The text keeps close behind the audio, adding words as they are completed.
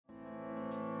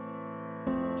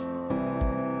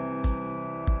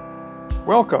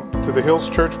Welcome to the Hills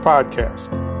Church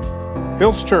Podcast.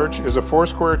 Hills Church is a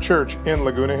Foursquare church in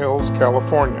Laguna Hills,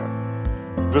 California.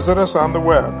 Visit us on the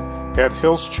web at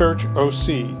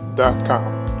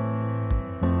hillschurchoc.com.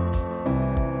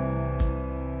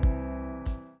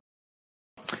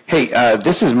 Hey,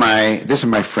 this is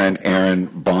my friend Aaron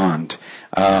Bond.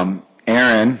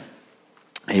 Aaron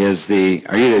is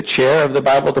are you the chair of the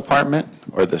Bible department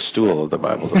or the stool of the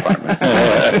Bible department?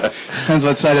 Depends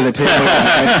what side of the table you're on.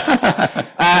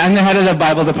 I'm the head of the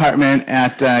Bible department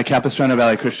at Capistrano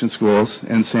Valley Christian Schools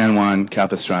in San Juan,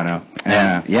 Capistrano.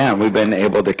 We've been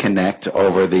able to connect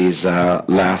over these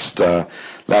last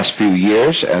few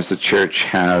years as the church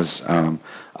has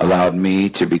allowed me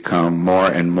to become more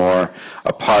and more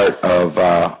a part of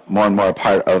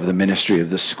the ministry of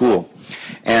the school.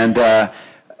 And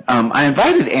I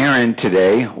invited Aaron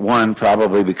today, one,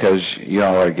 probably because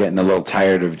y'all are getting a little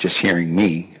tired of just hearing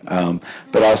me,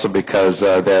 but also because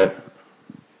I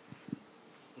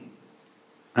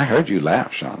heard you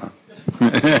laugh, Shauna.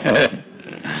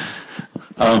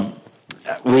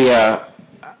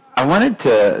 I wanted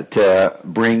to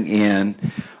bring in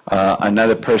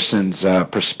another person's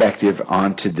perspective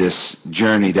onto this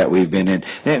journey that we've been in.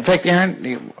 In fact,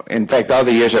 Aaron, all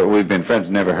the years that we've been friends,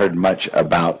 never heard much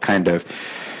about kind of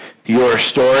your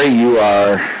story. You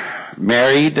are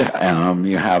married.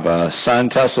 You have a son.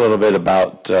 Tell us a little bit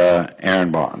about Aaron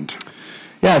Bond.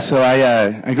 Yeah, so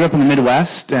I grew up in the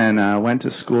Midwest and went to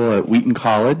school at Wheaton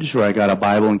College, where I got a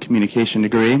Bible and communication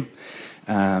degree.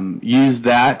 Used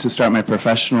that to start my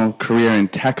professional career in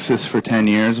Texas for 10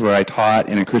 years, where I taught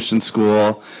in a Christian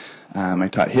school. I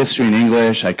taught history and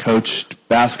English. I coached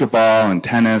basketball and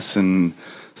tennis and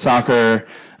soccer.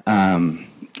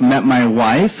 Met my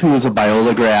wife, who was a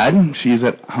Biola grad. She's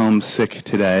at home sick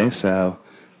today, so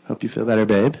hope you feel better,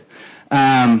 babe.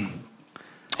 And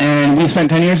we spent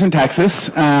 10 years in Texas.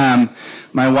 My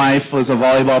wife was a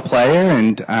volleyball player,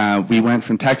 and we went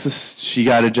from Texas. She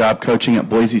got a job coaching at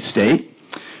Boise State,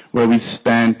 where we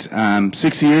spent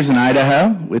 6 years in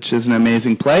Idaho, which is an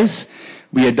amazing place.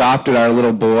 We adopted our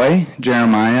little boy,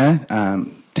 Jeremiah,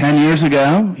 10 years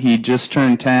ago. He just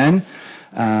turned 10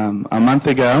 a month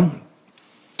ago.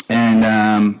 And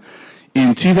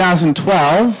in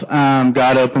 2012,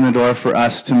 God opened the door for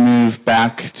us to move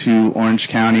back to Orange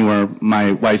County, where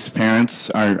my wife's parents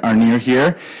are near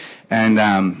here. And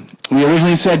we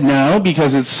originally said no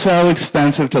because it's so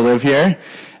expensive to live here.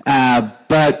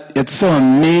 But it's so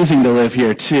amazing to live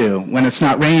here, too. When it's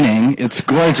not raining, it's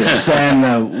gorgeous. And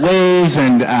the waves,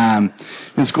 and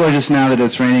it's gorgeous now that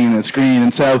it's raining and it's green.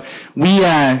 And so we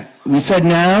said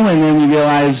no, and then we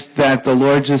realized that the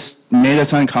Lord just made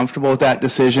us uncomfortable with that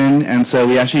decision. And so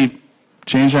we actually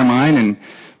changed our mind and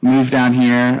moved down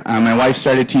here. My wife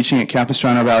started teaching at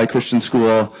Capistrano Valley Christian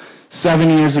School 7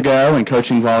 years ago and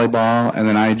coaching volleyball, and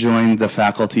then I joined the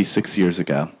faculty 6 years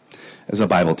ago as a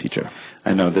Bible teacher.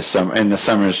 I know this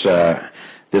last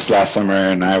summer,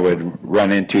 and I would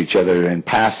run into each other in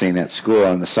passing at school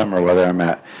in the summer, whether I'm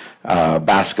at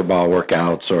basketball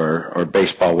workouts or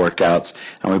baseball workouts,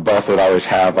 and we both would always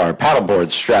have our paddle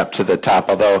boards strapped to the top,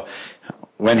 although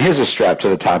when his is strapped to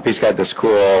the top, he's got this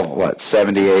cool,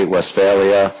 78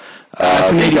 Westphalia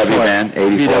That's an VW 84. van,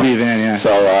 84. VW van, yeah.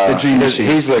 So his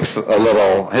his looks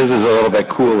his is a little bit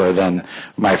cooler than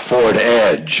my Ford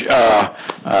Edge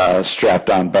strapped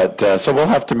on. But so we'll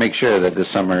have to make sure that this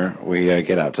summer we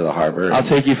get out to the harbor. I'll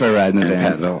take you for a ride in the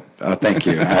van. Thank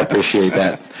you. I appreciate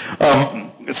that.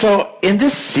 So in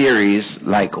this series,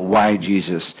 Why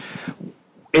Jesus,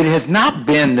 it has not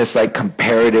been this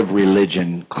comparative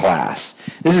religion class.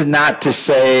 This is not to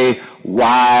say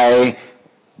why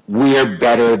we're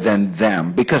better than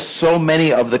them, because so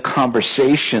many of the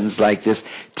conversations like this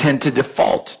tend to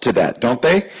default to that, don't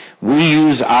they? We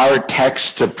use our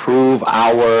text to prove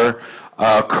our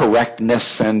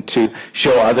correctness and to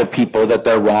show other people that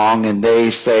they're wrong, and they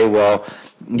say, well,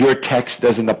 your text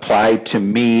doesn't apply to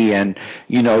me, and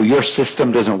your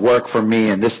system doesn't work for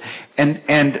me, and this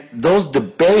and those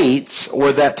debates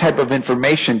or that type of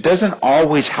information doesn't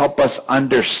always help us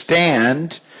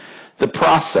understand the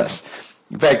process.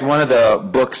 In fact, one of the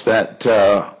books that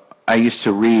I used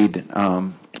to read,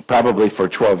 probably for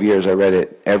 12 years, I read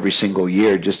it every single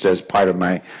year just as part of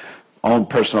my own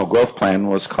personal growth plan,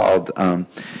 was called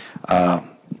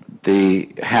The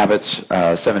Habits,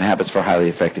 7 Habits for Highly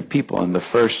Effective People. And the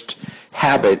first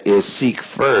habit is seek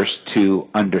first to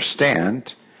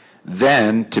understand,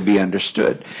 then to be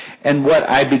understood. And what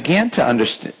I began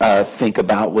to think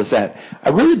about was that I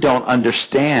really don't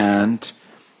understand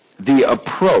the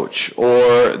approach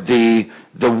or the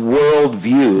the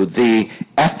worldview, the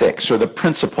ethics or the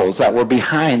principles that were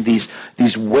behind these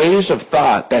ways of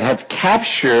thought that have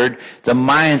captured the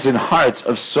minds and hearts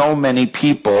of so many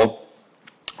people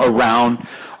around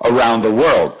the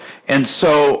world. And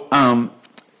so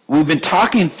we've been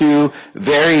talking through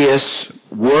various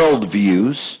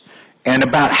worldviews and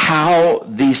about how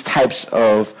these types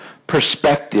of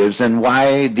perspectives and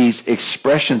why these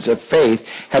expressions of faith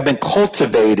have been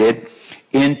cultivated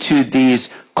into these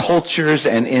cultures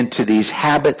and into these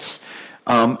habits.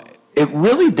 It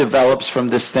really develops from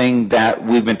this thing that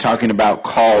we've been talking about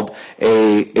called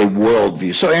a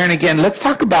worldview. So Aaron, again, let's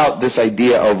talk about this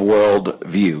idea of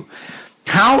worldview.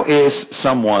 How is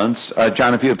someone's,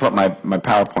 John, if you would put my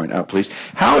PowerPoint up, please.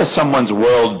 How is someone's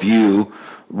worldview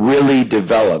really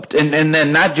developed? And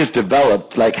then not just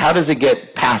developed, like how does it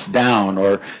get passed down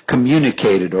or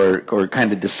communicated or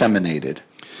kind of disseminated?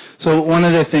 So one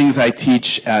of the things I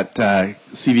teach at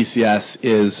CVCS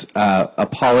is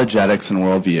apologetics and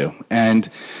worldview. And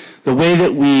the way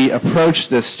that we approach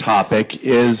this topic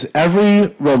is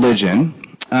every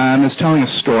religion is telling a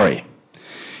story.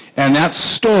 And that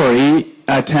story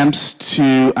attempts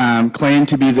to claim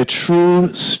to be the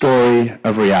true story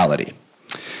of reality.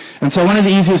 And so one of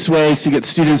the easiest ways to get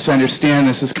students to understand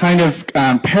this is kind of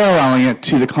paralleling it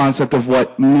to the concept of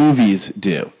what movies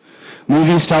do.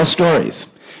 Movies tell stories.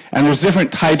 And there's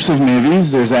different types of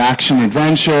movies. There's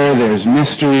action-adventure, there's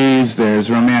mysteries, there's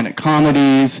romantic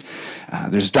comedies,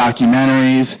 there's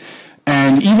documentaries.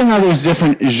 And even though there's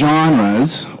different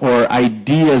genres or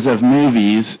ideas of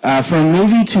movies, for a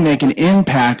movie to make an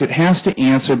impact, it has to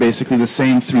answer basically the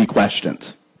same three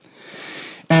questions.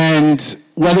 And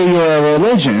whether you're a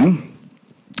religion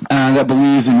that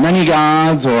believes in many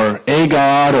gods or a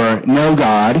god or no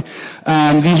god,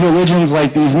 these religions,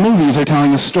 like these movies, are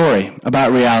telling a story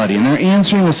about reality, and they're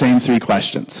answering the same three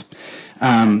questions.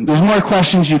 There's more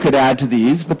questions you could add to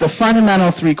these, but the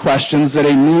fundamental three questions that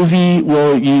a movie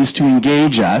will use to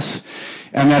engage us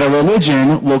and that a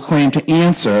religion will claim to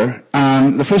answer,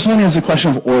 the first one is a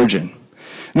question of origin.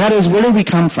 And that is, where did we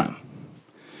come from?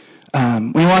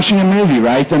 When you're watching a movie,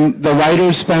 right, then the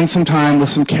writers spend some time with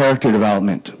some character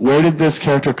development. Where did this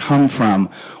character come from?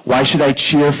 Why should I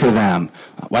cheer for them?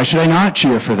 Why should I not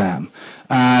cheer for them?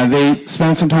 They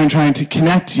spend some time trying to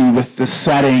connect you with the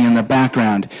setting and the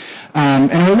background. And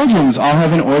religions all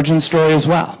have an origin story as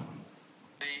well.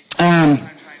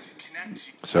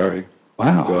 Sorry.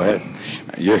 Wow. Go ahead.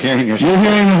 You're hearing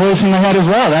the voice in my head as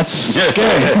well. That's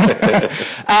scary.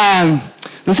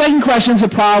 The second question is a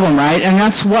problem, right? And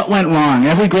that's what went wrong.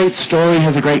 Every great story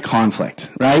has a great conflict,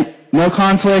 right? No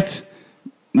conflict,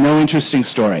 no interesting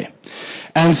story.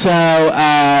 And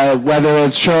so whether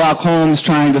it's Sherlock Holmes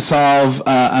trying to solve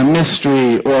a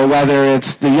mystery, or whether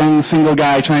it's the young single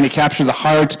guy trying to capture the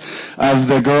heart of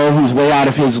the girl who's way out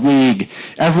of his league,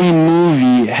 every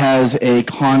movie has a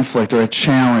conflict or a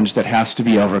challenge that has to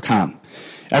be overcome.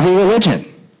 Every religion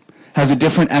has a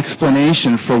different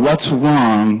explanation for what's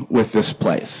wrong with this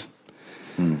place.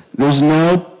 There's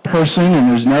no person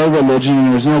and there's no religion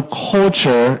and there's no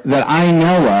culture that I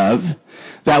know of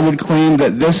that would claim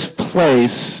that this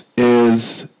place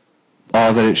is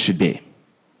all that it should be.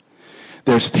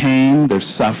 There's pain, there's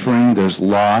suffering, there's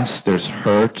loss, there's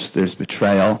hurt, there's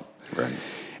betrayal. Right.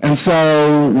 And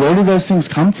so where do those things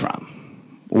come from?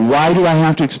 Why do I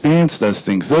have to experience those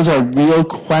things? Those are real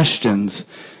questions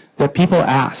that people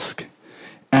ask.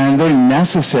 And they're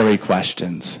necessary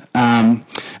questions. And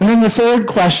then the third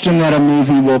question that a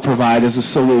movie will provide is a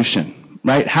solution,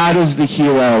 right? How does the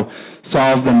hero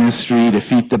solve the mystery,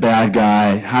 defeat the bad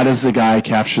guy? How does the guy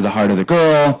capture the heart of the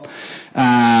girl?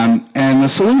 And the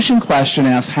solution question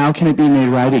asks, how can it be made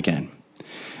right again?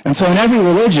 And so in every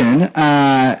religion,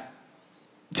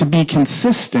 to be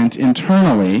consistent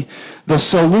internally, the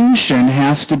solution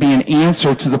has to be an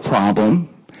answer to the problem,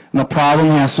 and the problem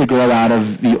has to grow out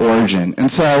of the origin. And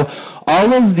so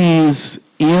all of these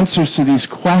answers to these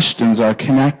questions are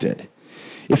connected.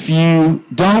 If you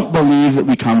don't believe that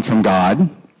we come from God,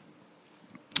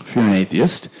 if you're an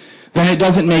atheist, then it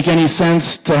doesn't make any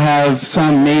sense to have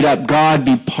some made-up God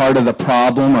be part of the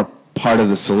problem or part of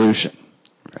the solution.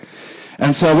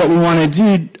 And so what we want to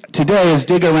do today is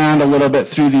dig around a little bit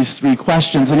through these three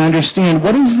questions and understand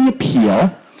what is the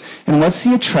appeal and what's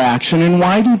the attraction and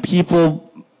why do people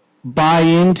buy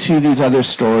into these other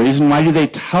stories and why do they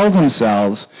tell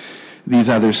themselves these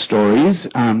other stories?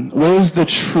 What is the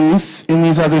truth in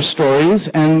these other stories?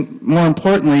 And more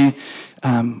importantly,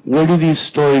 where do these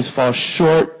stories fall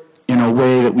short in a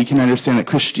way that we can understand that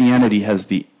Christianity has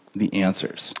the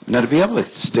answers? Now, to be able to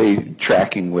stay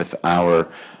tracking with our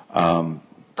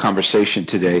conversation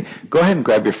today, go ahead and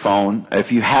grab your phone.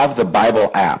 If you have the Bible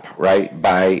app, right,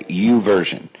 by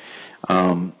YouVersion,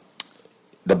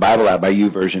 the Bible app by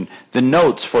YouVersion, the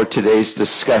notes for today's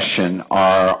discussion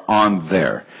are on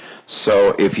there.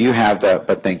 So if you have that,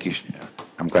 but thank you.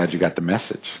 I'm glad you got the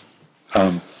message.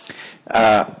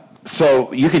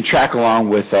 So you can track along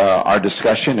with our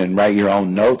discussion and write your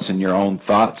own notes and your own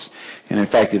thoughts. And in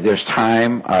fact, if there's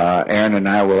time, Aaron and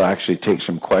I will actually take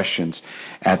some questions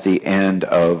at the end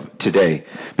of today.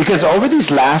 Because over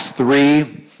these last 3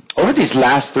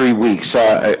 weeks,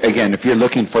 again, if you're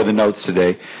looking for the notes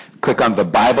today, click on the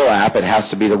Bible app. It has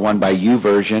to be the one by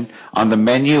YouVersion. On the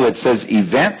menu, it says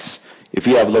Events. If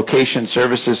you have location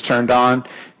services turned on,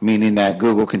 meaning that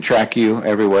Google can track you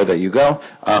everywhere that you go,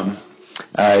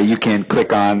 you can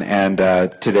click on and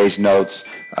today's notes.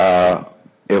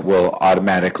 It will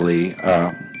automatically.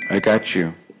 I got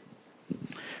you.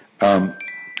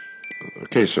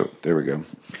 Okay, so there we go.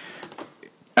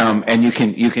 And you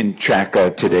can track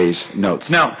today's notes.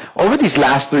 Now, over these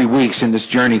last 3 weeks in this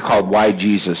journey called Why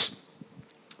Jesus,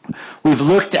 we've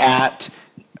looked at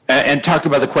and talked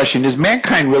about the question: is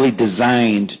mankind really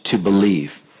designed to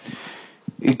believe?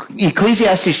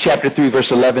 Ecclesiastes chapter 3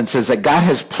 verse 11 says that God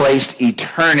has placed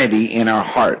eternity in our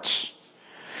hearts.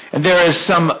 And there is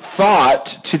some thought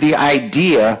to the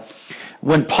idea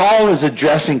when Paul is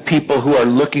addressing people who are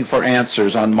looking for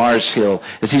answers on Mars Hill,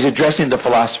 as he's addressing the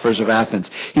philosophers of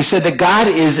Athens, he said that God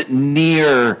is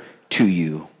near to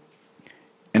you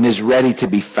and is ready to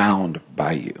be found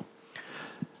by you.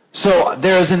 So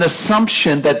there is an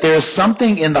assumption that there is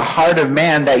something in the heart of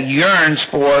man that yearns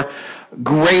for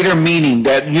greater meaning,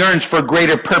 that yearns for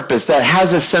greater purpose, that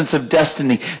has a sense of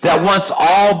destiny, that wants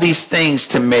all these things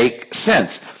to make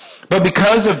sense. But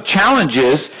because of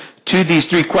challenges to these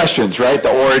 3 questions, right?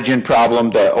 The origin problem,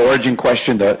 the origin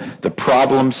question, the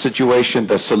problem situation,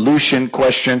 the solution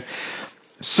question,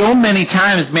 so many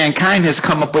times mankind has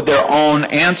come up with their own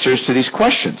answers to these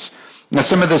questions. Now,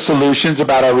 some of the solutions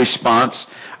about our response,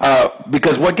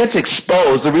 because what gets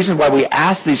exposed, the reason why we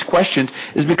ask these questions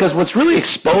is because what's really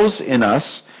exposed in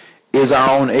us is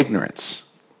our own ignorance.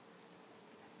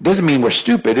 It doesn't mean we're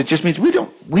stupid. It just means we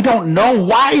don't know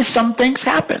why some things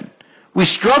happen. We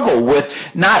struggle with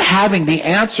not having the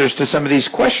answers to some of these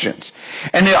questions.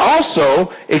 And it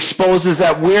also exposes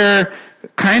that we're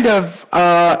kind of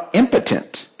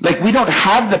impotent. Like we don't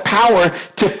have the power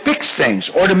to fix things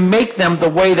or to make them the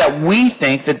way that we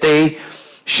think that they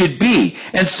should be.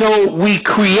 And so we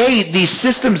create these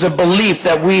systems of belief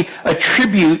that we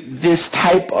attribute this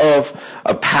type of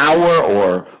power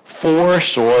or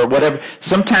force or whatever,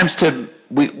 sometimes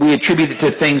we attribute it to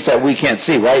things that we can't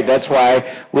see, right? That's why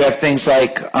we have things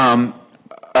like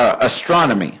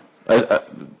astronomy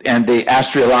and the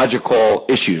astrological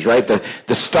issues, right?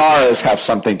 The stars have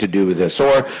something to do with this.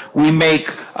 Or we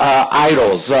make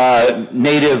idols.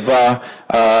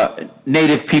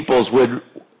 Native peoples would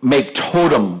make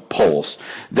totem poles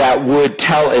that would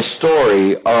tell a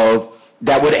story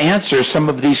that would answer some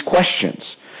of these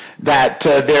questions. That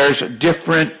there's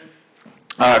different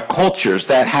cultures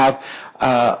that have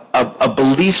a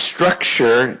belief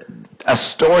structure, a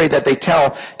story that they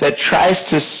tell that tries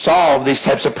to solve these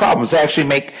types of problems. They actually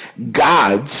make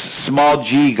gods, small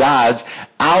g gods,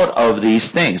 out of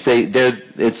these things.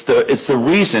 It's the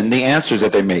reason, the answers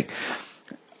that they make.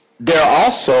 There are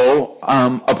also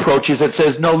approaches that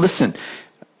says, no, listen,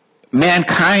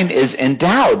 mankind is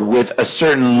endowed with a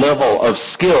certain level of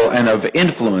skill and of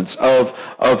influence,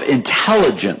 of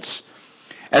intelligence.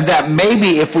 And that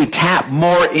maybe if we tap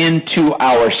more into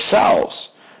ourselves,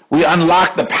 we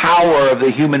unlock the power of the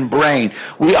human brain,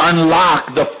 we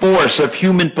unlock the force of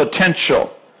human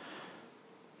potential,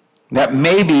 that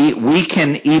maybe we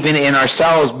can even in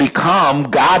ourselves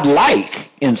become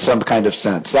God-like in some kind of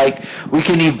sense. Like we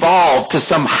can evolve to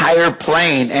some higher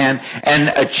plane and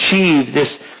achieve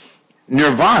this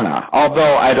nirvana.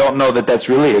 Although I don't know that that's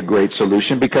really a great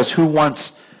solution, because who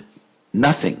wants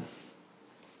nothing,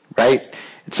 right?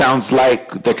 It sounds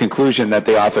like the conclusion that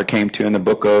the author came to in the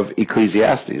book of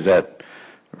Ecclesiastes, that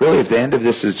really if the end of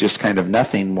this is just kind of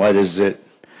nothing, what's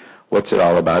it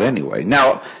all about anyway?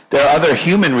 Now, there are other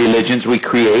human religions we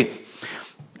create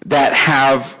that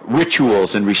have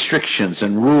rituals and restrictions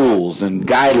and rules and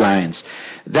guidelines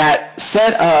that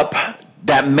set up,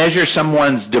 that measure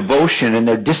someone's devotion and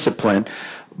their discipline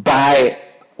by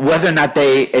whether or not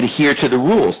they adhere to the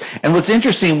rules. And what's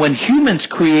interesting, when humans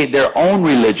create their own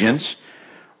religions,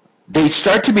 they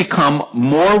start to become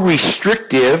more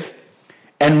restrictive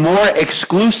and more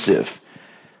exclusive,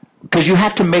 because you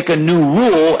have to make a new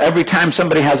rule every time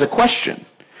somebody has a question.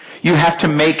 You have to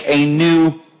make a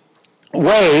new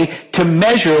way to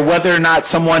measure whether or not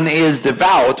someone is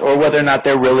devout or whether or not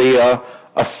they're really a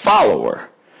follower.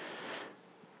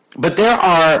 But there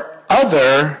are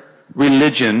other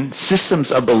religion,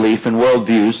 systems of belief, and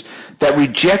worldviews that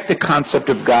reject the concept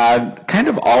of God kind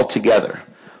of altogether.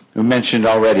 We mentioned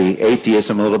already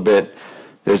atheism a little bit.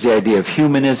 There's the idea of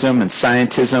humanism and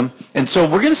scientism. And so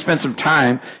we're going to spend some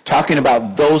time talking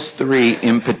about those three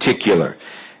in particular.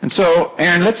 And so,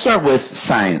 Aaron, let's start with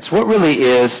science. What really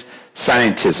is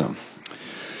scientism?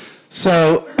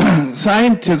 So,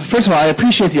 first of all, I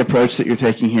appreciate the approach that you're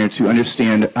taking here to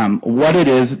understand what it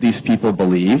is that these people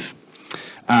believe,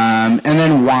 and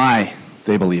then why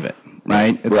they believe it,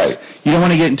 right? Right. You don't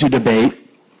want to get into debate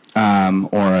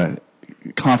or a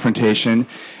confrontation.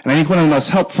 And I think one of the most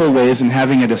helpful ways in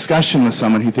having a discussion with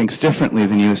someone who thinks differently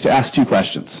than you is to ask two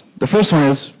questions. The first one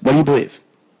is, what do you believe?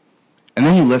 And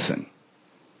then you listen,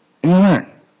 and you learn.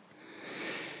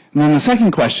 And then the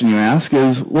second question you ask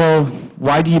is, well,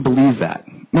 why do you believe that?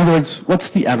 In other words, what's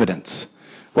the evidence?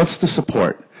 What's the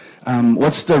support?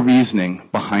 What's the reasoning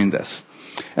behind this?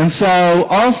 And so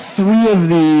all three of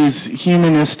these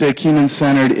humanistic,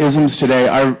 human-centered isms today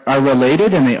are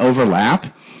related and they overlap.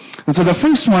 And so the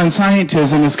first one,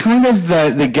 scientism, is kind of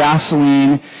the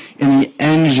gasoline in the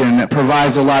engine that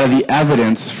provides a lot of the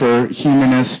evidence for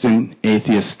humanist and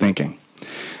atheist thinking.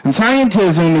 And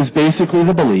scientism is basically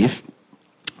the belief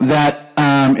that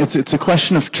it's a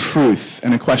question of truth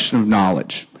and a question of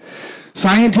knowledge.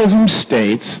 Scientism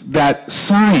states that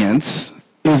science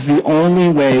is the only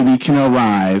way we can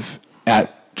arrive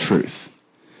at truth.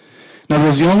 In other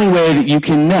words, the only way that you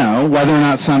can know whether or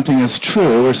not something is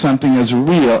true or something is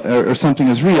real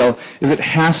is it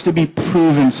has to be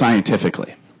proven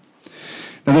scientifically.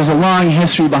 Now, there's a long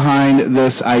history behind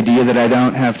this idea that I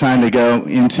don't have time to go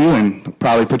into and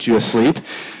probably put you asleep.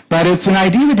 But it's an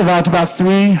idea that developed about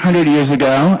 300 years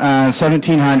ago,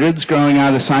 1700s, growing out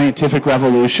of the scientific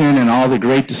revolution and all the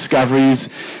great discoveries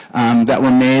that were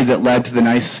made that led to the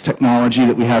nice technology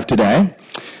that we have today,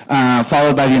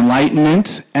 followed by the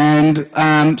Enlightenment.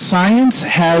 And science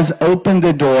has opened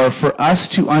the door for us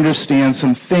to understand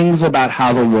some things about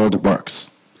how the world works.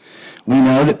 We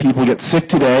know that people get sick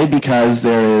today because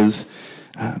there is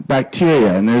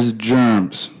bacteria and there's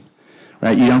germs.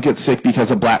 Right? You don't get sick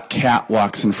because a black cat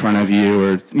walks in front of you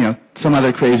or some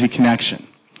other crazy connection.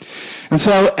 And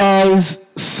so as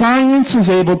science was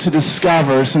able to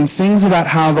discover some things about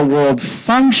how the world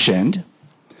functioned,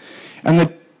 and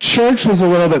the church was a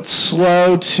little bit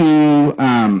slow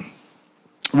to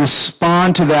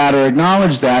respond to that or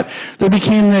acknowledge that, there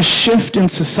became this shift in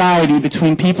society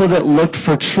between people that looked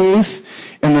for truth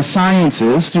in the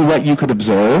sciences through what you could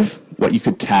observe, what you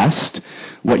could test,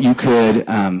 what you could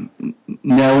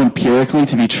know empirically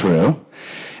to be true,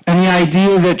 and the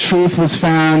idea that truth was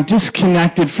found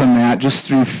disconnected from that just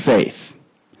through faith.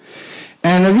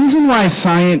 And the reason why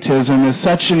scientism is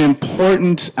such an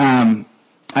important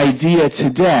idea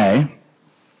today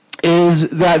is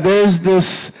that there's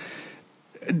this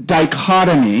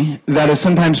dichotomy that is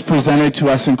sometimes presented to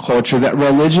us in culture that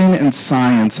religion and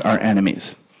science are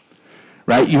enemies.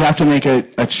 Right? You have to make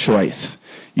a choice.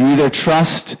 You either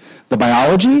trust the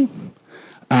biology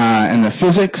and the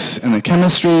physics and the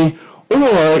chemistry,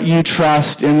 or you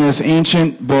trust in this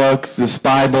ancient book, this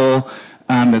Bible,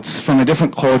 that's from a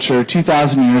different culture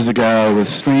 2,000 years ago with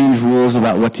strange rules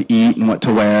about what to eat and what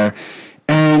to wear.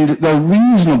 And the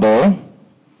reasonable,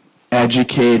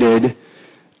 educated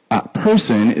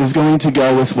person is going to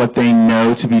go with what they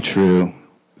know to be true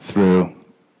through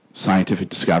scientific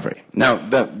discovery. Now,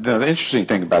 the interesting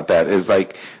thing about that is,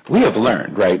 like, we have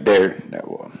learned, right,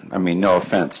 no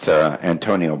offense to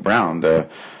Antonio Brown,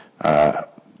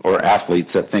 or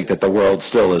athletes that think that the world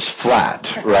still is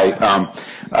flat, right?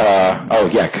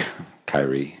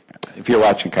 Kyrie. If you're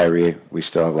watching, Kyrie, we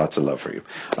still have lots of love for you.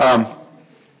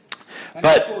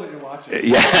 But cool that you're watching.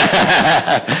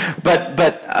 Yeah,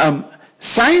 but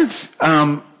science.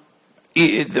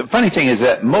 The funny thing is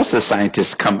that most of the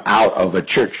scientists come out of a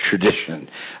church tradition,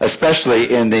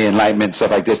 especially in the Enlightenment and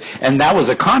stuff like this. And that was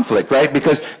a conflict, right?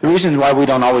 Because the reason why we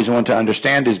don't always want to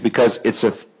understand is because it's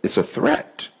a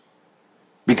threat.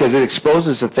 Because it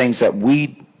exposes the things that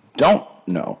we don't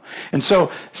know. And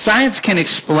so science can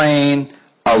explain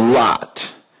a lot,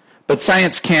 but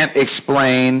science can't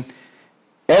explain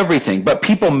everything. But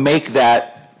people make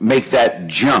that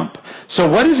jump. So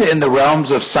what is it in the realms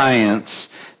of science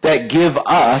that give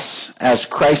us, as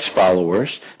Christ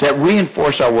followers, that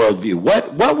reinforce our worldview?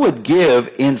 What would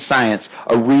give in science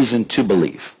a reason to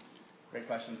believe? Great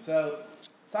question. So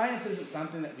science isn't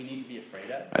something that we need to be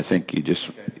afraid of. I think you just,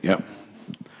 okay. Yep.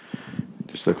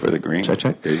 Just look for the green.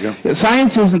 Check. There you go.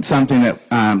 Science isn't something that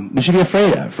we should be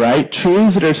afraid of, right?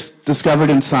 Truths that are discovered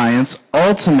in science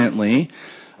ultimately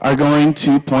are going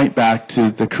to point back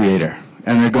to the Creator.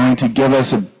 And they're going to give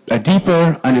us a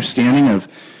deeper understanding of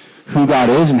who God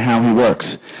is and how He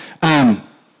works.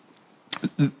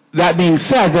 That being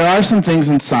said, there are some things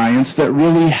in science that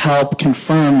really help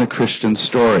confirm the Christian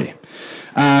story.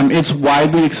 It's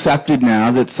widely accepted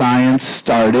now that science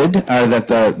started, or that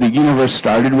the universe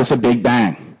started with a Big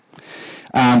Bang.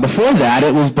 Before that,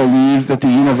 it was believed that the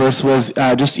universe was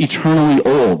just eternally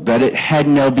old, that it had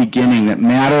no beginning, that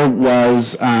matter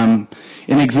was in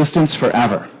existence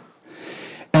forever.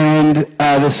 And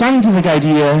the scientific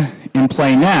idea in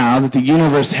play now, that the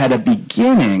universe had a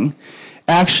beginning,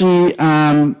 actually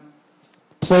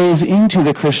plays into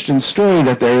the Christian story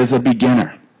that there is a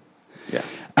beginner. Yeah.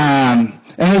 And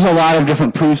there's a lot of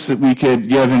different proofs that we could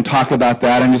give and talk about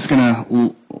that. I'm just going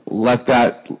to let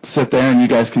that sit there, and you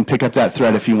guys can pick up that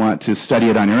thread if you want to study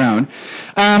it on your own.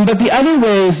 But the other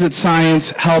ways that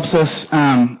science helps us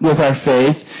with our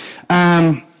faith,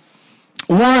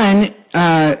 one,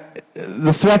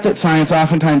 the threat that science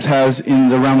oftentimes has in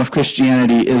the realm of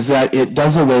Christianity is that it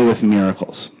does away with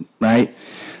miracles, right?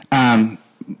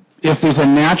 If there's a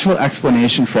natural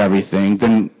explanation for everything,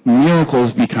 then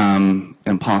miracles become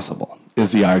impossible,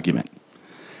 is the argument.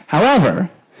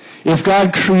 However, if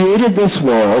God created this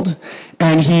world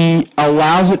and He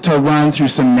allows it to run through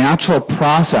some natural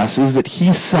processes that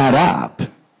He set up,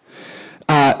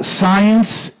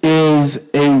 science is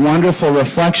a wonderful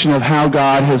reflection of how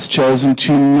God has chosen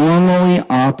to normally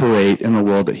operate in the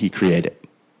world that He created.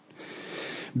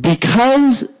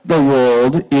 Because the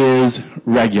world is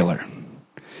regular,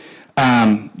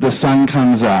 the sun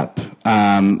comes up,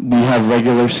 we have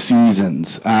regular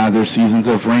seasons, there's seasons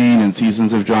of rain and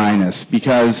seasons of dryness,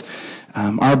 because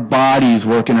our bodies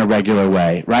work in a regular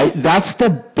way, right? That's the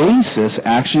basis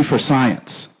actually for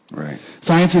science. Right.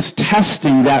 Science is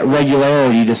testing that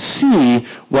regularity to see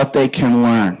what they can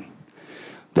learn.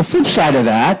 The flip side of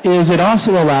that is it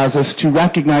also allows us to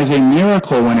recognize a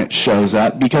miracle when it shows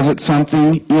up, because it's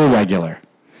something irregular.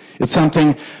 It's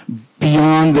something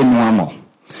beyond the normal.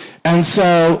 And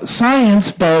so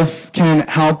science both can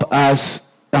help us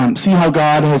see how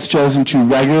God has chosen to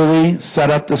regularly set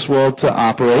up this world to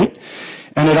operate,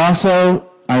 and it also,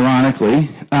 ironically,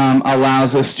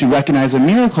 allows us to recognize a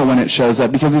miracle when it shows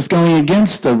up, because it's going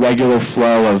against the regular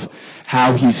flow of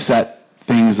how He set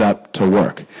things up to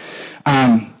work.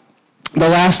 The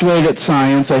last way that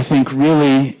science, I think,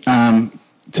 really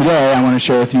today I want to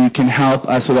share with you can help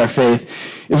us with our faith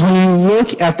is when you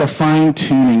look at the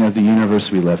fine-tuning of the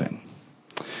universe we live in.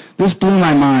 This blew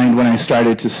my mind when I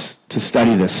started to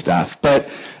study this stuff, but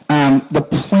the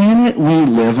planet we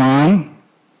live on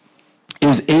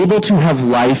is able to have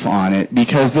life on it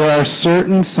because there are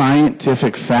certain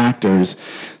scientific factors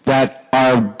that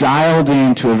are dialed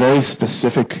into a very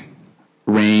specific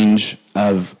range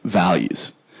of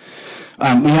values.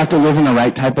 We have to live in the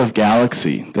right type of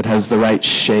galaxy that has the right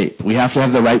shape. We have to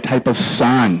have the right type of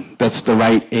sun that's the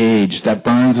right age, that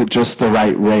burns at just the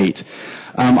right rate.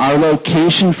 Our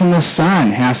location from the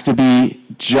sun has to be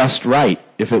just right.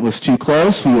 If it was too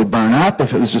close, we would burn up.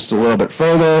 If it was just a little bit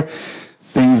further,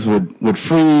 things would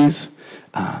freeze.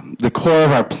 The core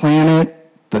of our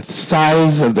planet, the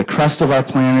size of the crust of our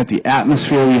planet, the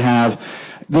atmosphere we have,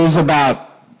 there's about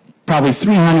probably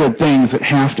 300 things that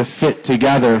have to fit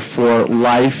together for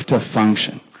life to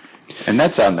function. And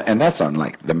that's on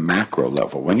like the macro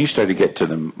level. When you start to get to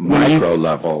the micro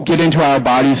level, get into our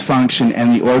body's function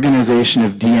and the organization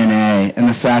of DNA, and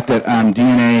the fact that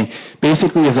DNA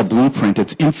basically is a blueprint.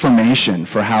 It's information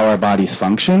for how our bodies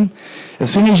function.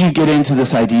 As soon as you get into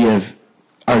this idea of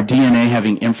our DNA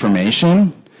having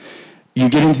information, you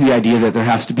get into the idea that there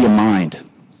has to be a mind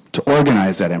to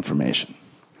organize that information.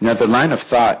 Now, the line of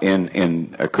thought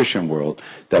in a Christian world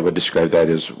that would describe that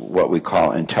is what we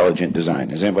call intelligent design.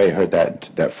 Has anybody heard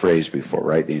that phrase before,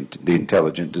 right? The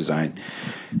intelligent design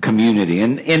community.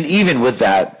 And even with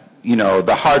that, you know,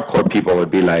 the hardcore people would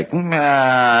be like,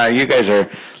 nah, you guys are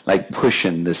like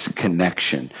pushing this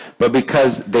connection. But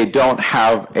because they don't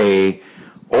have a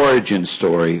origin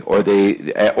story, or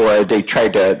they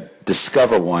tried to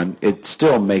discover one, it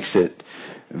still makes it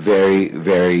very,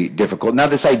 very difficult. Now,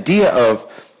 this idea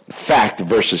of fact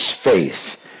versus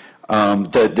faith,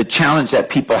 the challenge that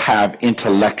people have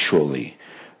intellectually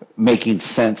making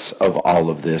sense of all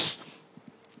of this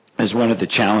is one of the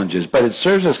challenges, but it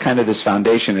serves as kind of this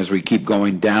foundation as we keep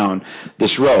going down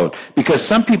this road, because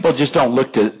some people just don't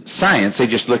look to science, they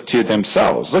just look to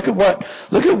themselves. Look at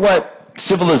what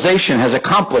civilization has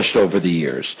accomplished over the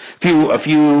years. A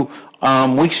few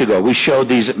weeks ago. We showed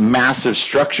these massive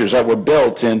structures that were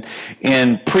built in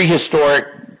prehistoric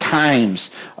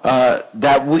times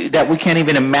that we can't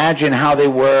even imagine how they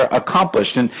were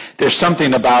accomplished. And there's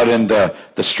something about in the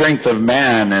strength of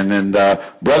man and in the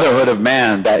brotherhood of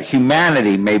man that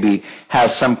humanity maybe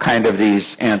has some kind of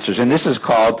these answers. And this is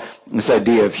called this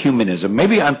idea of humanism.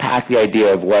 Maybe unpack the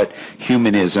idea of what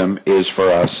humanism is for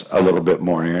us a little bit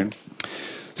more, Aaron.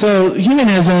 So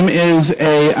humanism is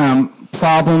a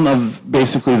problem of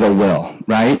basically the will,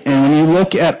 right? And when you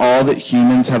look at all that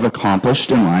humans have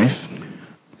accomplished in life,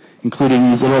 including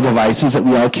these little devices that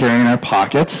we all carry in our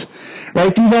pockets,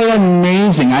 right? These are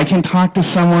amazing. I can talk to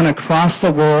someone across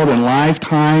the world in live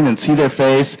time and see their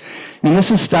face. I mean,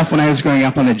 this is stuff when I was growing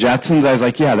up on the Jetsons, I was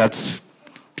like, yeah, that's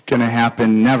going to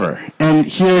happen never. And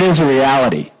here it is a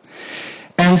reality.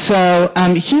 And so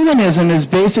humanism is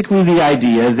basically the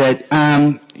idea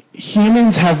that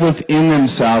humans have within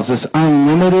themselves this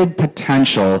unlimited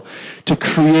potential to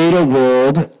create a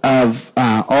world of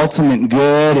ultimate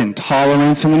good and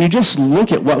tolerance. And when you just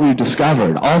look at what we've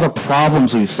discovered, all the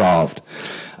problems we've solved,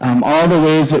 all the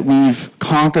ways that we've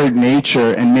conquered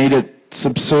nature and made it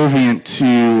subservient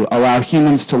to allow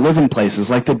humans to live in places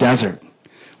like the desert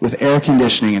with air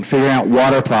conditioning and figuring out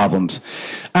water problems.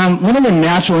 One of the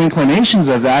natural inclinations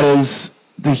of that is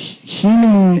the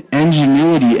human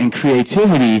ingenuity and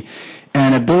creativity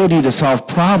and ability to solve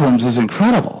problems is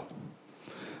incredible.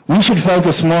 We should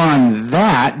focus more on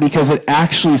that because it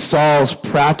actually solves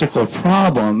practical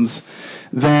problems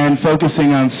than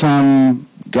focusing on some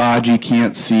God you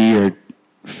can't see or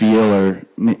feel or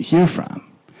hear from.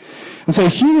 And so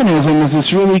humanism is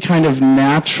this really kind of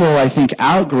natural, I think,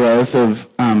 outgrowth of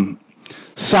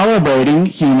celebrating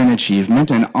human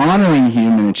achievement and honoring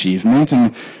human achievement.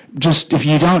 And just if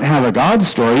you don't have a God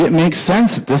story, it makes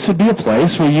sense that this would be a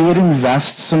place where you would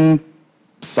invest some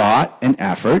thought and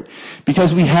effort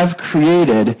because we have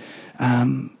created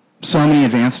so many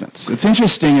advancements. It's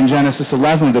interesting in Genesis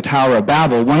 11 with the Tower of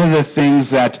Babel, one of the things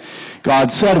that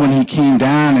God said when he came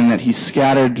down and that he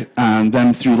scattered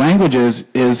them through languages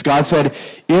is God said,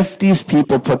 if these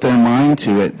people put their mind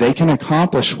to it, they can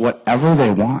accomplish whatever they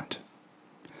want.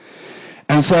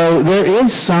 And so there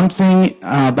is something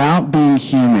about being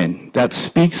human that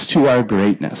speaks to our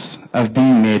greatness of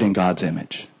being made in God's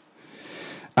image.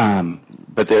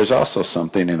 But there's also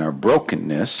something in our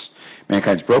brokenness,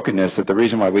 mankind's brokenness, that the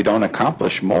reason why we don't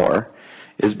accomplish more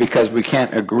is because we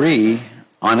can't agree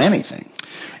on anything.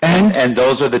 And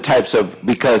those are the types of,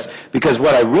 because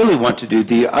what I really want to do,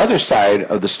 the other side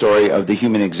of the story of the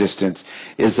human existence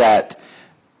is that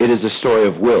it is a story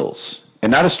of wills.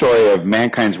 And not a story of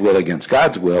mankind's will against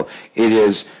God's will. It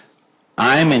is,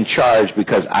 I'm in charge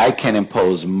because I can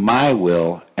impose my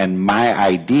will and my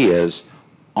ideas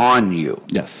on you.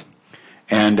 Yes.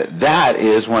 And that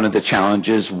is one of the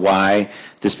challenges why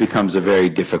this becomes a very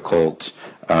difficult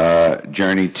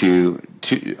journey for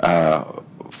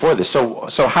this.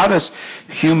 So how does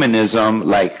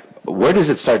humanism, where does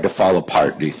it start to fall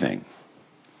apart, do you think?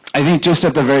 I think just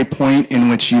at the very point in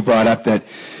which you brought up that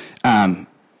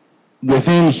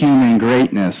within human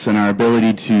greatness and our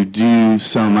ability to do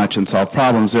so much and solve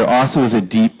problems, there also is a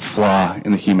deep flaw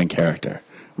in the human character.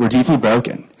 We're deeply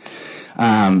broken.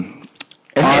 And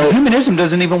humanism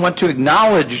doesn't even want to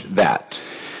acknowledge that.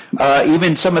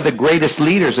 Even some of the greatest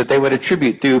leaders that they would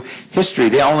attribute through history,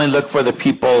 they only look for the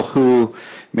people who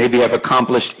maybe have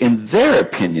accomplished, in their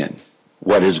opinion,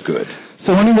 what is good.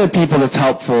 So one of the people that's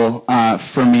helpful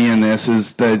for me in this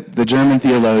is the German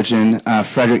theologian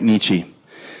Friedrich Nietzsche.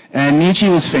 And Nietzsche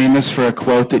was famous for a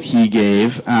quote that he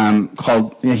gave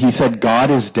he said, "God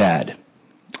is dead,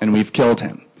 and we've killed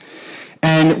him."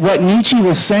 And what Nietzsche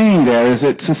was saying there is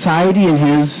that society in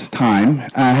his time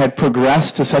had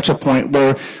progressed to such a point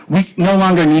where we no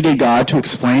longer needed God to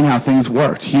explain how things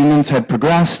worked. Humans had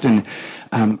progressed and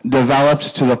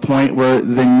developed to the point where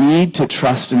the need to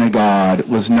trust in a God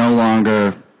was no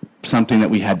longer something that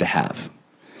we had to have.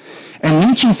 And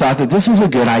Nietzsche thought that this was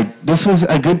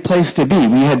a good place to be.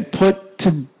 We had put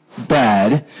to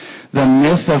bed the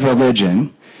myth of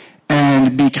religion.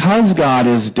 And because God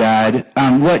is dead,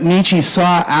 what Nietzsche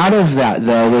saw out of that,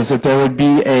 though, was that there would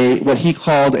be what he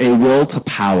called a will to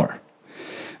power.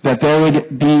 That there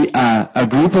would be a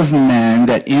group of men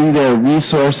that in their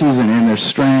resources and in their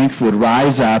strength would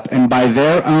rise up and by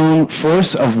their own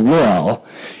force of will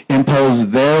impose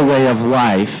their way of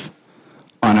life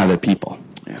on other people.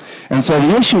 Yeah. And so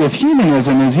the issue with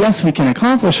humanism is, yes, we can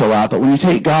accomplish a lot, but when you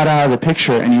take God out of the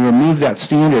picture and you remove that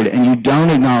standard and you don't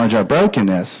acknowledge our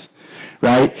brokenness,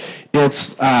 right?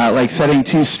 It's like setting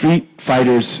two street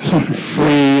fighters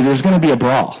free. There's going to be a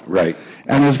brawl. Right.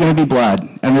 and there's going to be blood,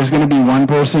 and there's going to be one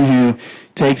person who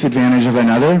takes advantage of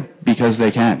another because they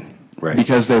can,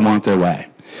 because they want their way.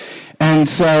 And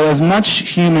so as much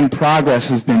human progress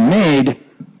has been made,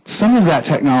 some of that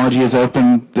technology has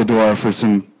opened the door for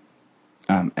some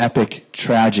epic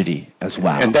tragedy as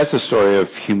well. And that's a story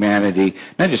of humanity,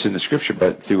 not just in the scripture,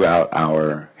 but throughout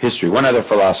our history. One other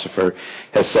philosopher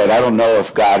has said, I don't know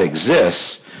if God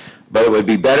exists, but it would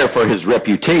be better for his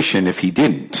reputation if he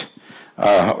didn't.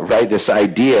 Right? This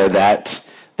idea that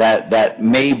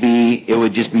maybe it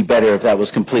would just be better if that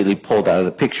was completely pulled out of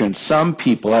the picture. And some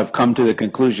people have come to the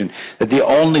conclusion that the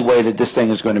only way that this thing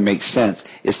is going to make sense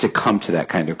is to come to that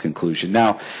kind of conclusion.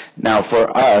 Now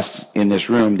for us in this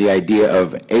room, the idea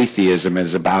of atheism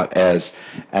is about as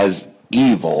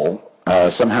evil.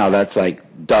 Somehow that's like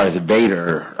Darth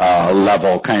Vader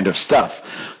level kind of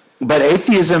stuff. But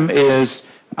atheism is,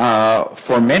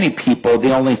 for many people,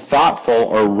 the only thoughtful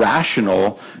or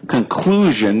rational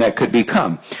conclusion that could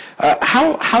become.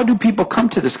 How do people come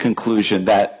to this conclusion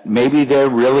that maybe there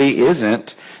really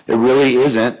isn't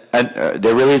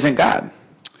God?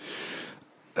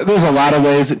 There's a lot of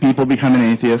ways that people become an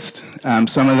atheist.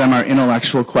 Some of them are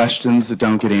intellectual questions that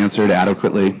don't get answered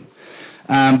adequately.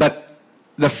 But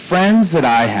the friends that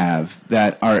I have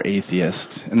that are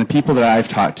atheists and the people that I've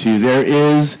talked to, there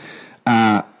is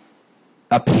a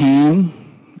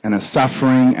pain and a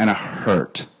suffering and a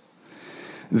hurt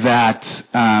that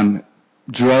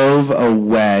drove a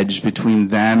wedge between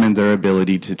them and their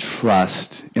ability to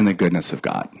trust in the goodness of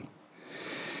God.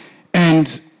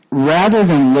 And rather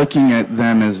than looking at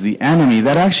them as the enemy,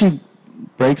 that actually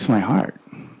breaks my heart,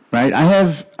 right? I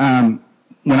have,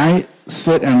 when I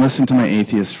sit and listen to my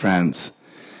atheist friends,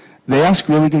 they ask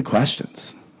really good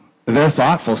questions. They're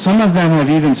thoughtful. Some of them have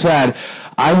even said,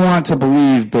 I want to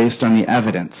believe based on the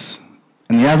evidence.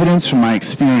 And the evidence from my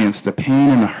experience, the pain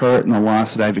and the hurt and the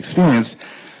loss that I've experienced,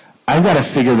 I've got to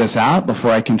figure this out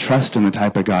before I can trust in the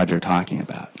type of God you're talking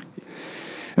about.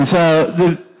 And so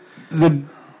the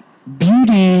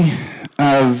beauty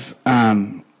of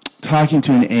talking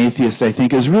to an atheist, I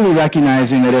think, is really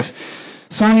recognizing that if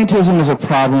scientism is a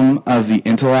problem of the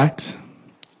intellect,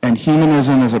 and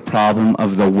humanism is a problem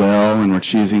of the will, and we're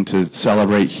choosing to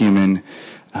celebrate human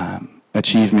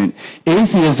achievement,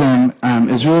 atheism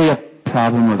is really a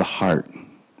problem of the heart,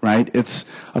 right? It's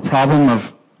a problem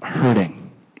of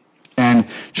hurting and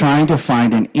trying to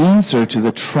find an answer to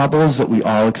the troubles that we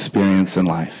all experience in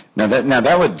life. Now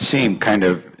that would seem kind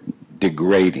of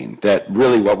degrading, that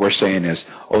really what we're saying is,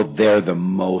 oh, they're the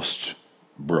most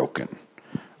broken.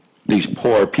 These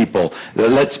poor people,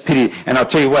 let's pity. And I'll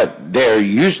tell you what, they're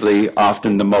usually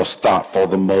often the most thoughtful,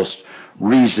 the most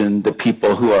reasoned, the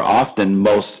people who are often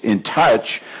most in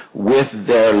touch with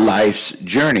their life's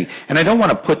journey. And I don't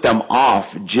want to put them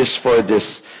off just for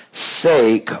this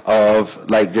sake of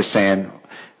like just saying,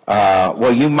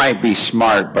 well, you might be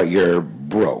smart, but you're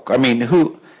broke. I mean,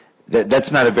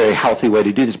 that's not a very healthy way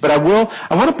to do this. But I want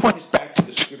to point us back to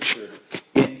the scripture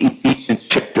in Ephesians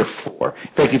chapter 4. In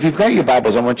fact, if you've got your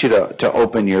Bibles, I want you to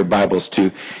open your Bibles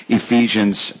to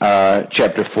Ephesians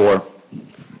chapter 4.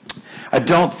 I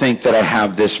don't think that I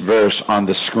have this verse on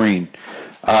the screen.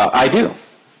 I do.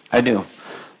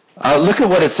 Look at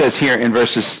what it says here in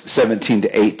verses 17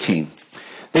 to 18.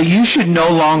 That you should no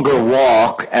longer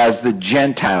walk as the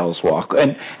Gentiles walk.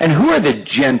 And who are the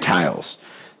Gentiles?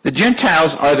 The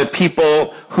Gentiles are the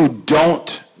people who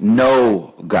don't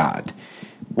know God.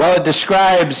 While it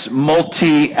describes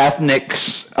multi-ethnic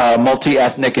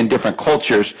and different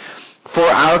cultures, for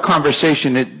our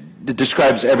conversation, it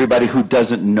describes everybody who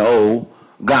doesn't know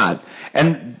God.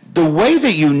 And the way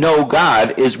that you know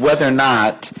God is whether or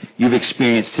not you've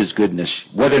experienced his goodness,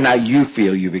 whether or not you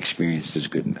feel you've experienced his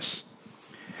goodness.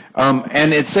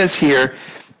 And it says here,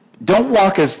 don't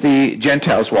walk as the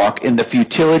Gentiles walk in the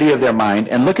futility of their mind.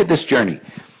 And look at this journey.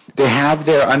 They have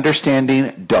their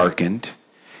understanding darkened.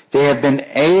 They have been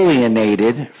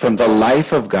alienated from the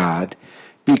life of God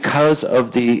because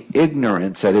of the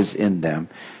ignorance that is in them,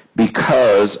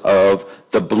 because of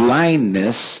the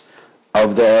blindness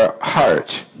of their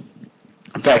heart.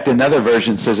 In fact, another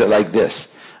version says it like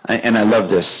this, and I love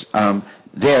this.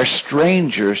 They are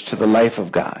strangers to the life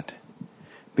of God,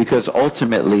 because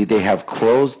ultimately they have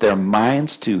closed their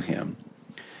minds to him,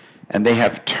 and they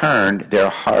have turned their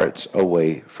hearts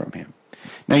away from him.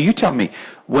 Now you tell me,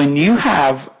 when you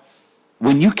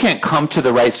can't come to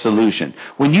the right solution,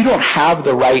 when you don't have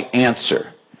the right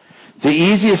answer, the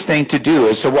easiest thing to do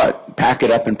is to what? Pack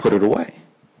it up and put it away.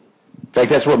 In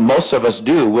fact, that's what most of us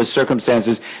do with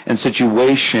circumstances and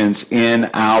situations in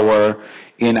our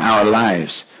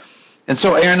lives. And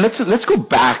so, Aaron, let's go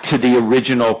back to the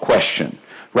original question.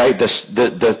 right?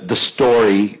 The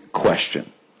story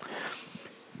question.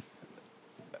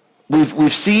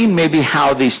 We've seen maybe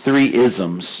how these three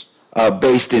isms,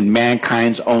 based in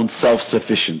mankind's own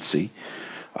self-sufficiency,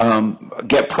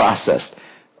 get processed.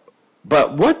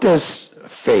 But what does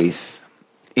faith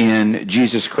in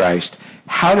Jesus Christ,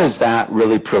 how does that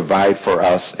really provide for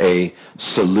us a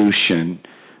solution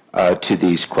to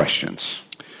these questions?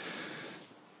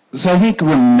 So I think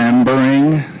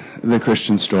remembering the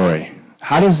Christian story.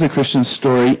 How does the Christian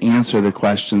story answer the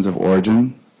questions of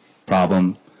origin,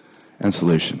 problem, and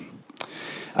solution?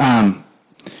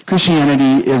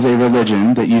 Christianity is a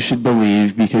religion that you should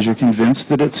believe because you're convinced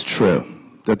that it's true,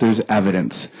 that there's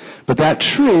evidence. But that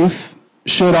truth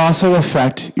should also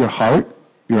affect your heart,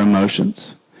 your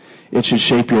emotions. It should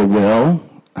shape your will,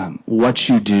 what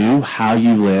you do, how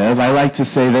you live. I like to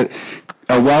say that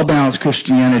a well-balanced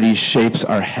Christianity shapes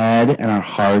our head and our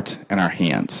heart and our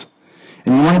hands.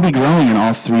 And you want to be growing in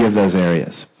all three of those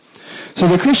areas. So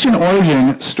the Christian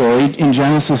origin story in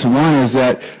Genesis 1 is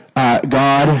that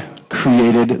God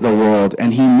created the world,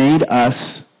 and he made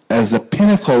us as the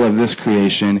pinnacle of this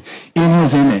creation in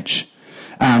his image.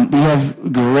 We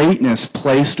have greatness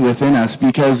placed within us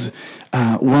because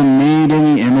we're made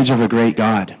in the image of a great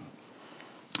God.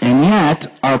 And yet,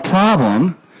 our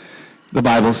problem, the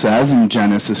Bible says in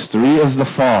Genesis 3, is the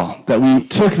fall. That we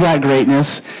took that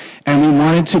greatness and we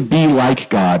wanted to be like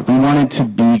God. We wanted to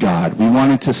be God. We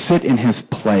wanted to sit in his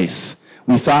place.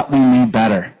 We thought we knew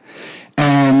better.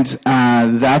 And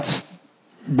that's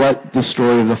what the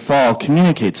story of the fall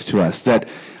communicates to us, that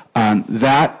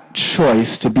that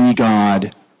choice to be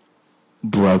God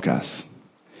broke us.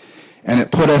 And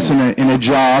it put us in a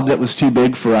job that was too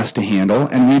big for us to handle,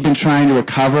 and we've been trying to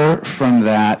recover from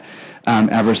that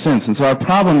ever since. And so our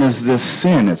problem is this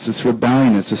sin, it's this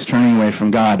rebellion, it's this turning away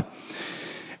from God.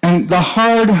 And the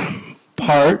hard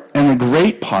part and the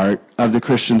great part of the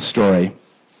Christian story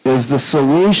is the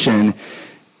solution.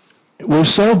 We're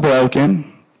so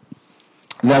broken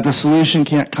that the solution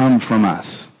can't come from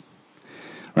us,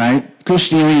 right?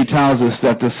 Christianity tells us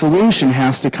that the solution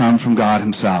has to come from God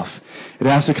himself. It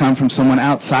has to come from someone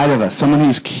outside of us, someone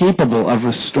who's capable of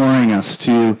restoring us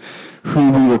to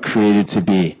who we were created to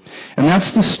be. And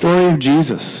that's the story of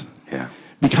Jesus. Yeah.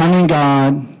 Becoming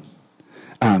God,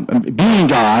 being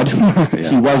God,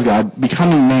 he was God,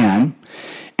 becoming man,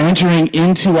 entering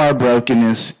into our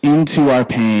brokenness, into our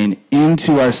pain,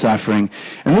 into our suffering.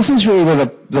 And this is really where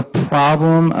the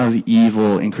problem of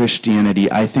evil in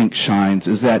Christianity, I think, shines,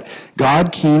 is that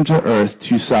God came to earth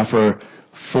to suffer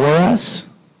for us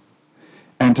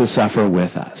and to suffer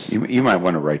with us. You might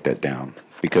want to write that down,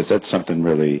 because that's something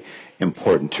really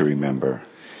important to remember.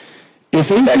 If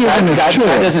atheism is true,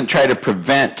 God doesn't try to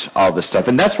prevent all this stuff,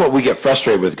 and that's what we get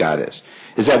frustrated with God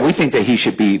is that we think that he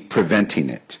should be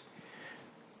preventing it.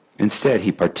 Instead,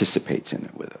 he participates in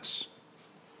it with us,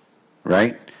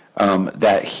 right?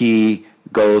 That he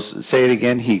goes, say it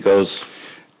again, he goes...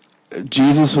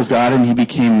 Jesus was God and he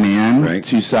became man, right,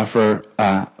 to suffer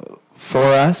for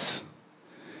us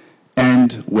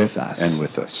and with us. And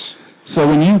with us. So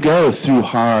when you go through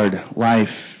hard,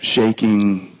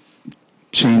 life-shaking,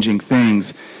 changing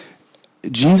things,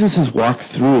 Jesus has walked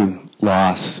through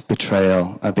loss,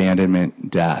 betrayal, abandonment,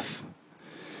 death.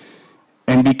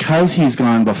 And because he's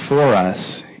gone before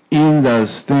us in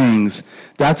those things,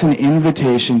 that's an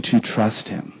invitation to trust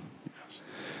him.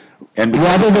 And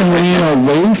rather than lean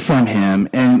away from him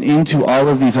and into all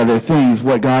of these other things,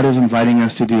 what God is inviting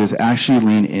us to do is actually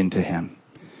lean into him.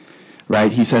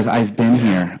 Right? He says, I've been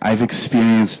here. I've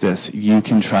experienced this. You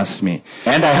can trust me.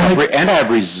 And I have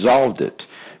resolved it,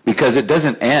 because it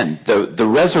doesn't end. The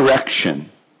resurrection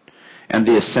and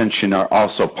the ascension are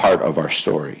also part of our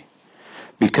story.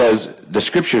 Because the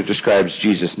scripture describes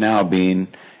Jesus now being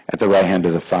at the right hand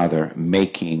of the Father,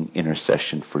 making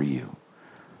intercession for you.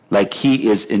 Like he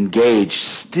is engaged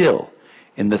still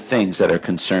in the things that are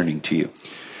concerning to you.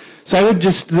 So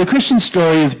the Christian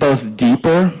story is both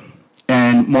deeper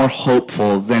and more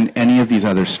hopeful than any of these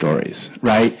other stories,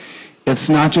 right? It's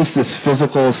not just this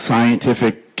physical,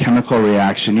 scientific, chemical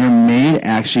reaction. You're made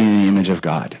actually in the image of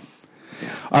God.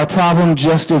 Yeah. Our problem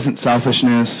just isn't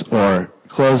selfishness or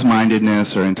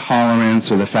closed-mindedness or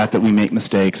intolerance or the fact that we make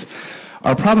mistakes.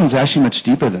 Our problem is actually much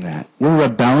deeper than that. We're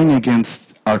rebelling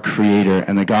against our Creator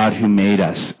and the God who made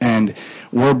us, and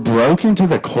we're broken to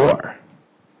the core.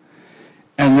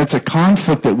 And it's a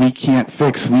conflict that we can't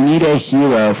fix. We need a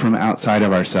hero from outside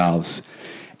of ourselves.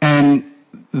 And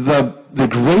the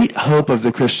great hope of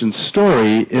the Christian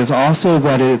story is also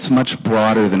that it's much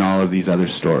broader than all of these other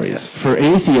stories. Yes. For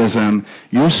atheism,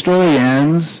 your story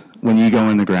ends when you go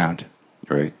in the ground.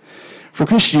 Right. For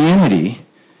Christianity,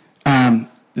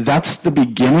 that's the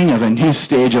beginning of a new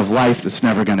stage of life that's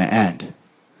never going to end.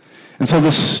 And so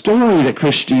the story that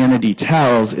Christianity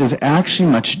tells is actually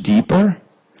much deeper,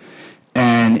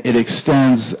 and it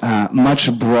extends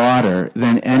much broader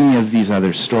than any of these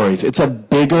other stories. It's a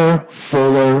bigger,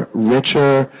 fuller,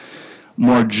 richer,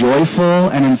 more joyful,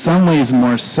 and in some ways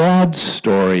more sad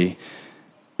story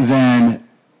than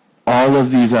all of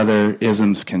these other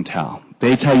isms can tell.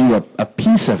 They tell you a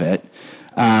piece of it,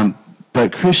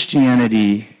 but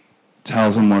Christianity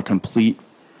tells a more complete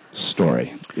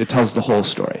story. It tells the whole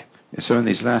story. So in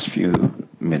these last few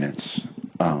minutes,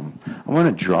 I want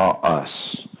to draw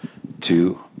us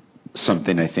to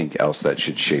something I think else that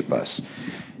should shape us.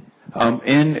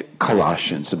 In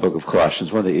Colossians, the book of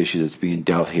Colossians, one of the issues that's being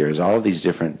dealt here is all of these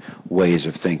different ways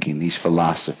of thinking, these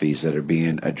philosophies that are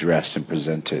being addressed and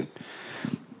presented.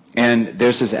 And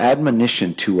there's this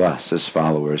admonition to us as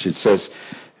followers. It says,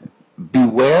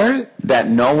 beware that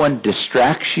no one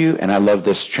distracts you, and I love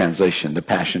this translation, the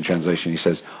Passion Translation. He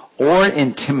says, or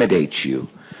intimidates you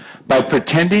by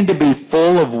pretending to be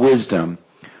full of wisdom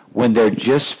when they're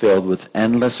just filled with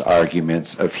endless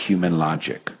arguments of human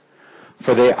logic.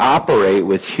 For they operate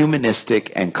with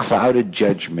humanistic and clouded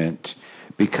judgment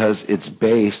because it's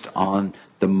based on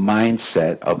the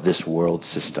mindset of this world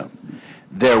system.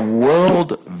 Their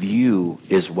world view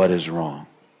is what is wrong.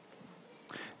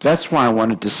 That's why I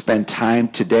wanted to spend time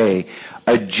today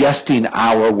adjusting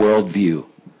our worldview.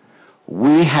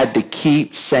 We had to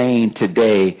keep saying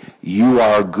today, you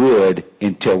are good,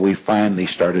 until we finally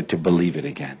started to believe it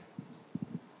again.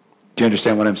 Do you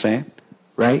understand what I'm saying?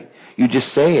 Right? You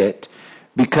just say it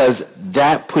because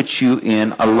that puts you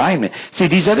in alignment. See,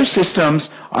 these other systems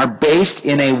are based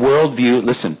in a worldview,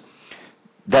 listen,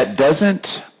 that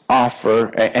doesn't offer,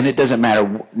 and it doesn't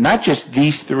matter, not just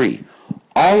these three,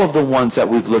 all of the ones that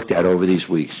we've looked at over these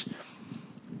weeks.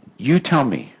 You tell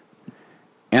me,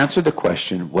 answer the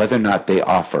question whether or not they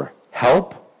offer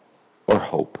help or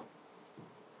hope.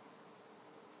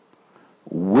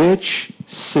 Which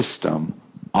system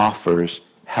offers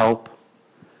help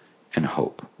and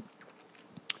hope?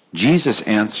 Jesus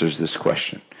answers this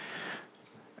question.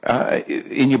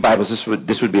 In your Bibles, this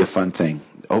would be a fun thing.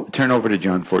 Turn over to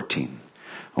John 14.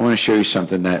 I want to show you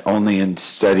something that only in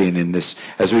studying in this,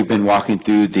 as we've been walking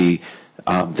through the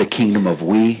kingdom of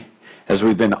we, as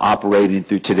we've been operating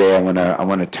through today, I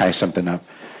want to tie something up.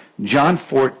 John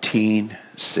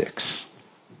 14:6.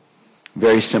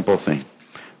 Very simple thing,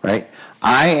 right?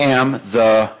 I am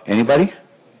the, anybody?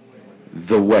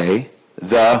 The way,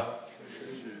 the,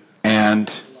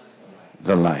 and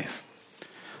the life.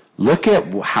 Look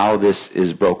at how this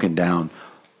is broken down,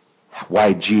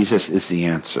 why Jesus is the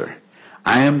answer.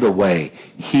 I am the way.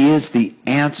 He is the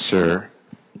answer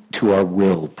to our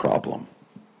will problem.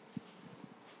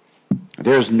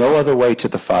 There is no other way to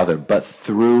the Father but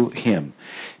through him.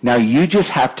 Now you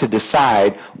just have to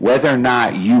decide whether or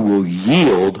not you will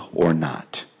yield or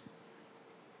not.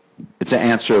 It's an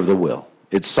answer of the will.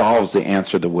 It solves the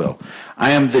answer of the will.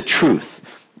 I am the truth.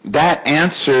 That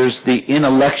answers the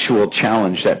intellectual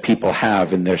challenge that people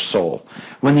have in their soul.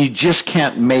 When you just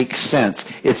can't make sense,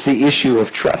 it's the issue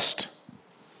of trust.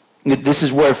 This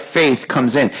is where faith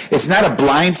comes in. It's not a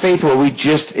blind faith where we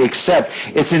just accept.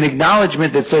 It's an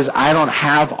acknowledgement that says, I don't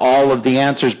have all of the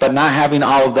answers, but not having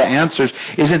all of the answers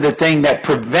isn't the thing that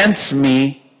prevents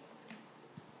me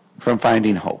from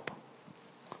finding hope.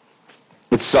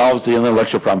 It solves the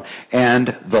intellectual problem and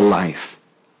the life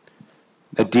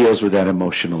that deals with that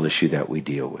emotional issue that we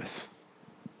deal with.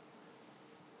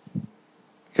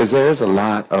 Because there is a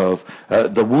lot of,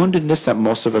 the woundedness that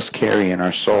most of us carry in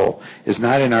our soul is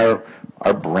not in our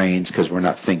brains because we're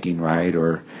not thinking right,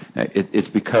 or it's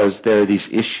because there are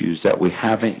these issues that we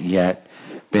haven't yet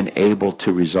been able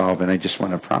to resolve. And I just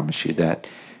want to promise you that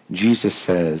Jesus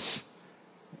says,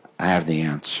 I have the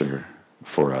answer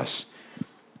for us.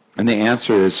 And the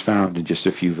answer is found in just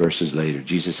a few verses later.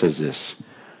 Jesus says this,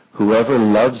 whoever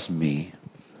loves me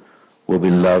will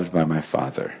be loved by my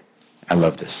Father. I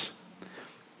love this.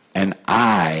 And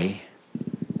I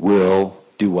will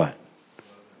do what?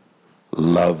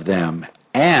 Love them.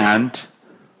 And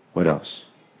what else?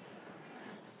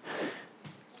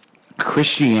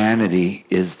 Christianity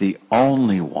is the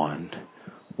only one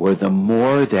where the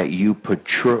more that you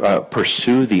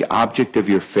pursue the object of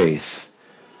your faith,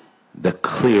 the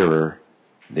clearer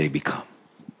they become.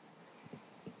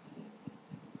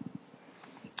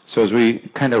 So as we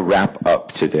kind of wrap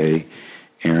up today,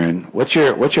 Aaron, what's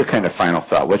your kind of final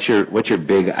thought? What's your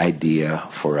big idea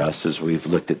for us as we've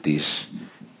looked at these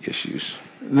issues?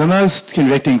 The most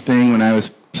convicting thing when I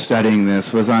was studying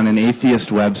this was on an atheist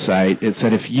website. It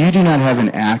said, if you do not have an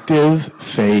active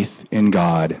faith in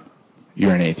God,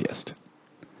 you're an atheist.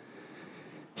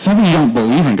 Something you don't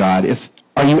believe in God is,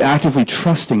 are you actively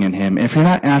trusting in him? If you're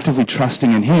not actively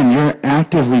trusting in him, you're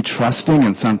actively trusting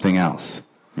in something else.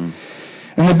 And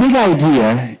the big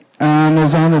idea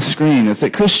is on the screen. It's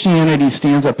that Christianity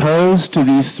stands opposed to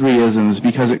these three isms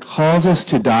because it calls us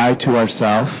to die to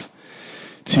ourselves,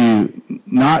 to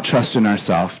not trust in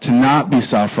ourselves, to not be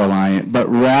self-reliant, but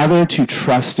rather to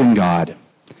trust in God.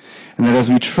 And that as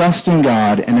we trust in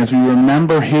God and as we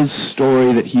remember his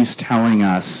story that he's telling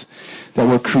us, that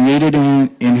we're created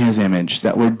in his image,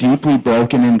 that we're deeply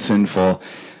broken and sinful,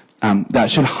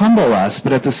 that should humble us,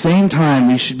 but at the same time,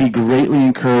 we should be greatly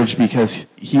encouraged because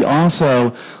he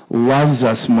also loves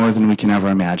us more than we can ever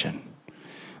imagine.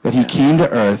 That he came to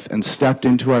earth and stepped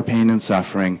into our pain and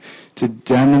suffering to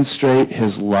demonstrate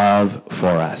his love for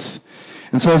us.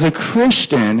 And so as a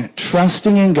Christian,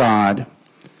 trusting in God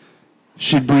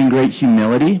should bring great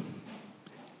humility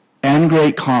and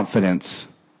great confidence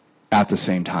at the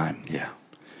same time. Yeah.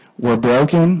 We're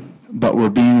broken, but we're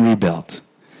being rebuilt.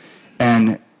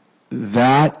 And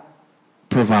that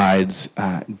provides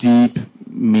deep,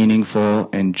 meaningful,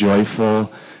 and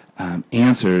joyful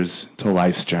answers to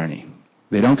life's journey.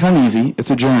 They don't come easy. It's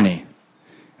a journey.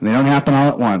 And they don't happen all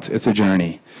at once. It's a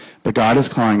journey. But God is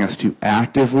calling us to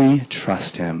actively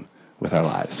trust him with our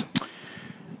lives.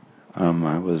 I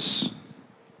was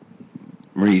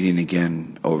reading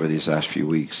again over these last few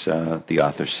weeks the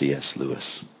author C.S.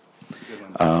 Lewis.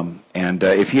 And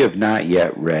if you have not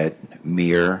yet read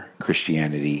Mere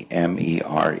Christianity,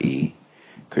 M-E-R-E,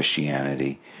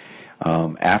 Christianity,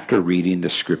 after reading the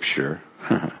scripture,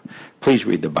 please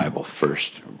read the Bible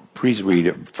first. Please read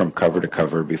it from cover to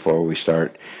cover before we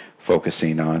start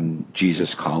focusing on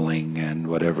Jesus calling and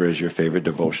whatever is your favorite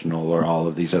devotional or all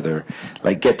of these other,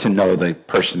 get to know the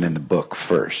person in the book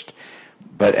first.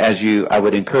 But I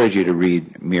would encourage you to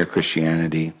read Mere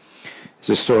Christianity. It's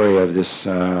a story of this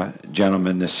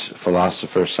gentleman, this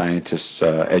philosopher, scientist,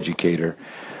 educator,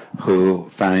 who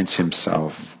finds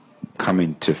himself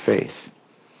coming to faith.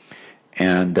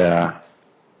 And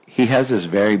he has this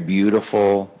very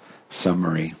beautiful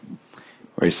summary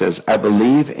where he says, I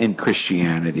believe in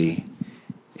Christianity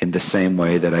in the same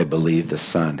way that I believe the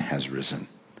sun has risen.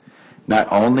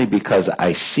 Not only because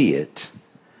I see it,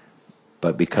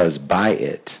 but because by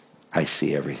it, I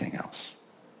see everything else.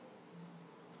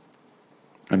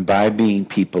 And by being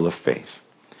people of faith,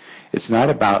 it's not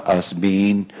about us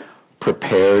being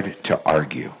prepared to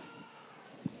argue.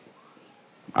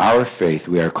 Our faith,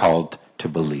 we are called to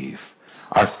believe.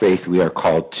 Our faith, we are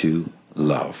called to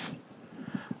love.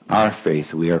 Our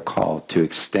faith, we are called to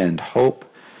extend hope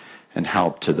and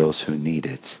help to those who need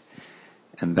it.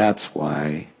 And that's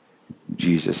why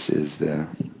Jesus is the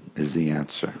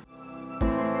answer.